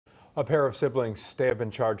A pair of siblings, they have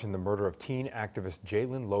been charged in the murder of teen activist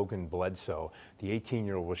Logan-Bledsoe. The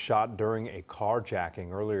 18-year-old was shot during a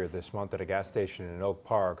carjacking earlier this month at a gas station in Oak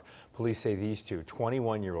Park. Police say these two,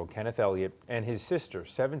 21-year-old Kenneth Elliott and his sister,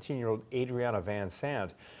 17-year-old Adriana Van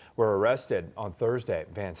Sant, were arrested on Thursday.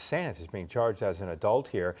 Van Sant is being charged as an adult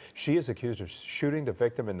here. She is accused of shooting the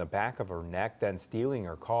victim in the back of her neck, then stealing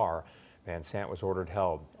her car. Van Sant was ordered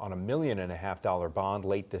held on $1.5 million bond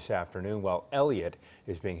late this afternoon, while Elliott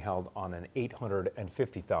is being held on an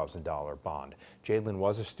 $850,000 bond. Jalen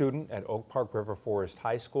was a student at Oak Park River Forest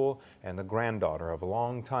High School and the granddaughter of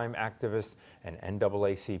longtime activist and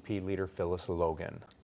NAACP leader Phyllis Logan.